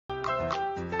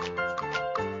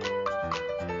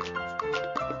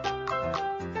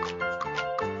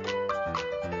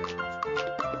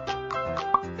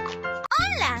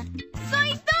Hola,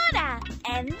 soy Dora,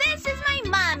 and this is my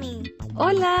mommy.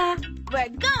 Hola. We're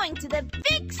going to the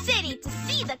big city to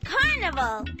see the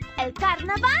carnival, El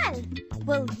Carnaval.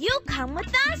 Will you come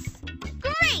with us?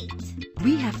 Great!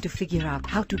 We have to figure out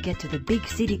how to get to the big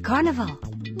city carnival.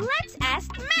 Let's ask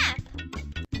Map.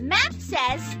 Map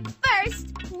says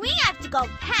first we have to go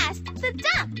past the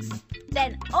ducks,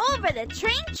 then over the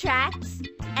train tracks,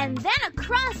 and then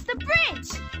across the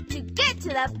bridge to get to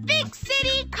the big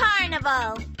city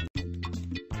carnival.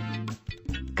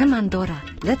 Come on, Dora.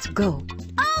 Let's go.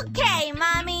 Okay,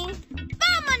 Mommy.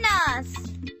 Vámonos!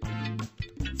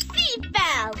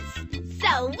 Seatbelts,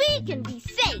 so we can be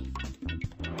safe.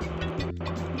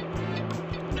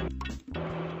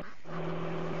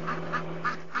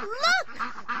 Look!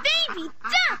 Baby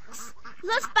ducks!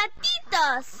 Los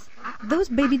patitos! Those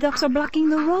baby ducks are blocking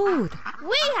the road.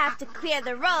 We have to clear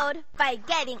the road by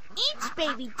getting each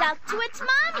baby duck to its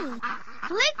mommy.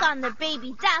 Click on the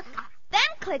baby duck, then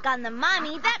click on the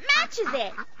mommy that matches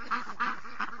it.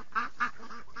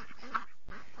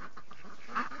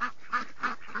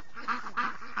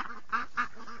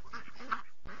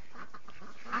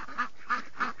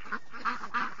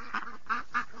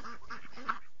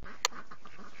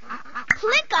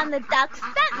 Click on the ducks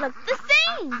that look the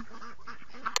same.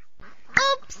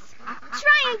 Oops!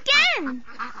 Try again.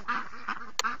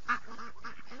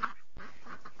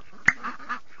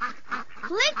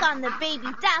 Click on the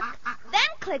baby duck, then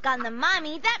click on the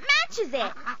mommy that matches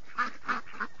it.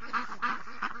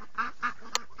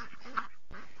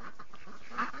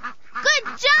 Good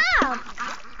job!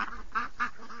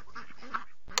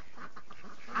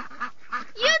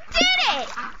 You did it!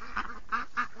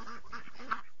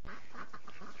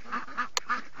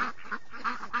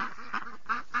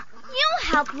 You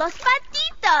helped Los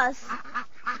Patitos.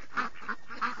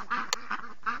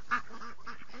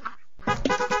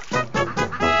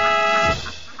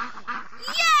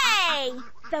 Yay!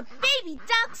 The baby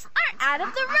ducks are out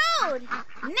of the road.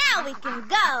 Now we can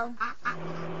go.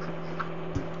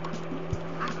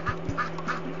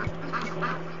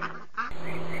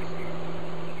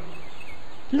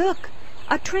 Look,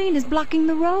 a train is blocking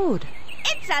the road.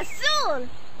 It's Azul.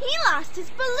 He lost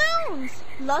his balloons.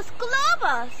 Los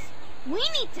globos. We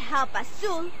need to help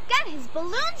Azul get his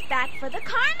balloons back for the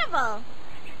carnival.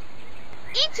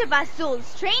 Each of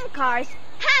Azul's train cars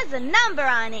has a number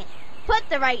on it. Put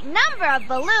the right number of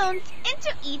balloons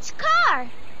into each car.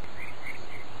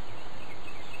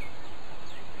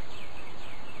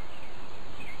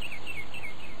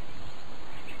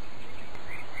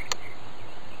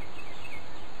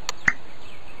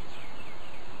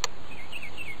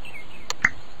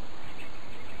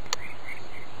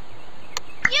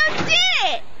 You did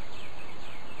it!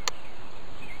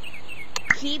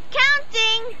 Keep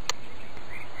counting.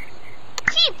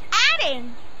 Keep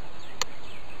adding.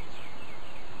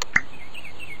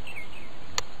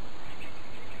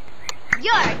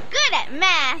 You're good at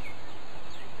math.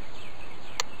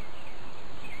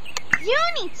 You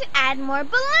need to add more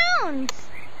balloons.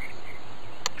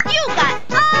 You got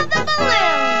all the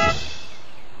balloons.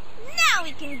 Now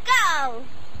we can go.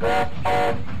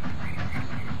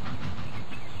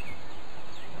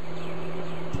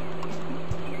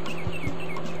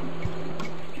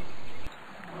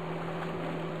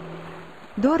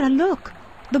 Dora, look.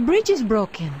 The bridge is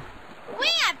broken. We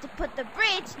have to put the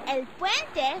bridge, El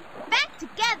Puente, back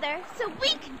together so we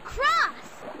can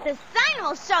cross. The sign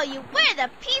will show you where the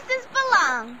pieces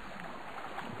belong.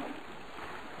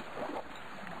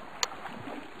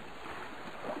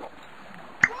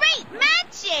 Great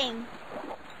matching!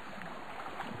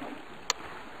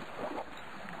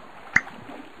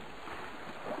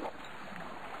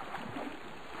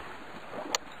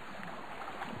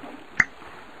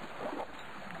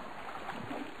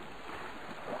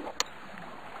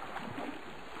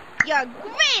 You're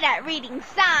great at reading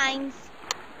signs.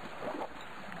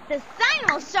 The sign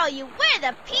will show you where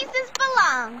the pieces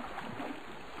belong.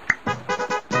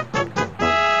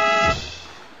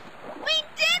 We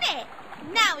did it!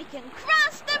 Now we can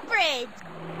cross the bridge.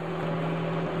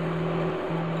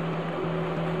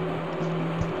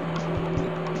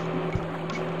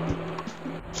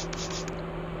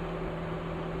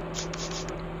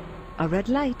 A red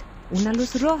light. Una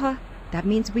luz roja. That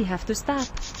means we have to stop.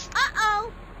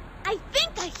 Uh-oh! I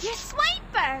think I hear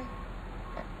Swiper.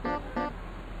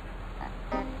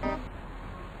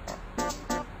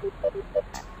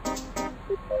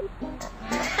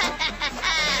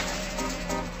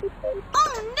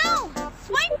 Oh no!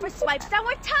 Swiper swiped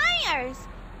our tires.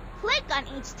 Click on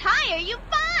each tire you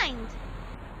find.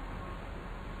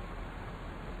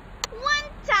 1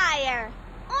 tire,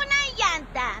 una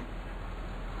llanta.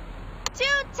 2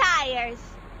 tires,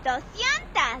 2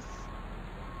 llantas.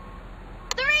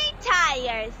 3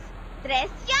 tires, 3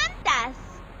 llantas.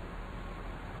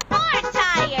 4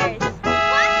 tires,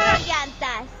 4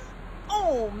 llantas.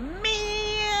 Oh,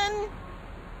 man!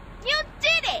 You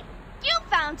did it! You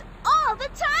found all the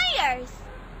tires!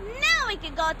 Now we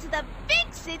can go to the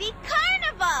big city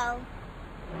carnival!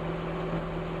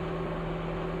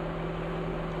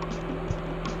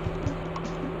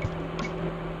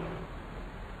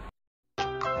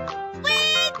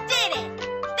 We did it!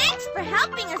 Thanks for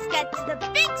helping us get to the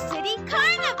big city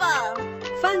carnival!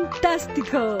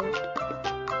 Fantastico!